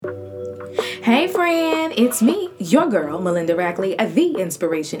Hey friend, it's me, your girl, Melinda Rackley, the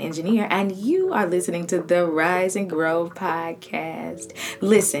Inspiration Engineer, and you are listening to the Rise and Grow podcast.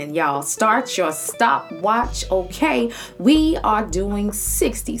 Listen, y'all, start your stopwatch, okay? We are doing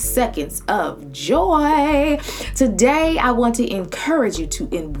 60 seconds of joy. Today, I want to encourage you to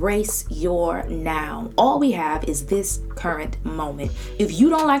embrace your now. All we have is this current moment. If you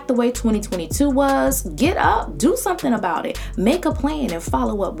don't like the way 2022 was, get up, do something about it. Make a plan and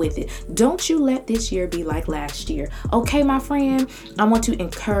follow up with it. Don't you let this year be like last year. Okay, my friend, I want to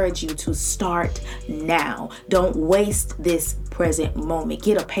encourage you to start now. Don't waste this present moment.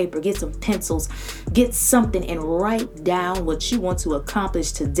 Get a paper, get some pencils, get something and write down what you want to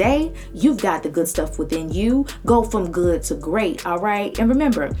accomplish today. You've got the good stuff within you. Go from good to great, all right? And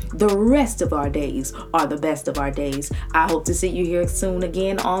remember, the rest of our days are the best of our days. I hope to see you here soon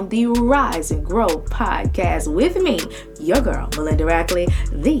again on the Rise and Grow podcast with me, your girl, Melinda Rackley,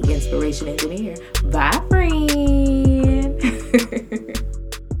 the Inspiration Engineer. Bye, friends.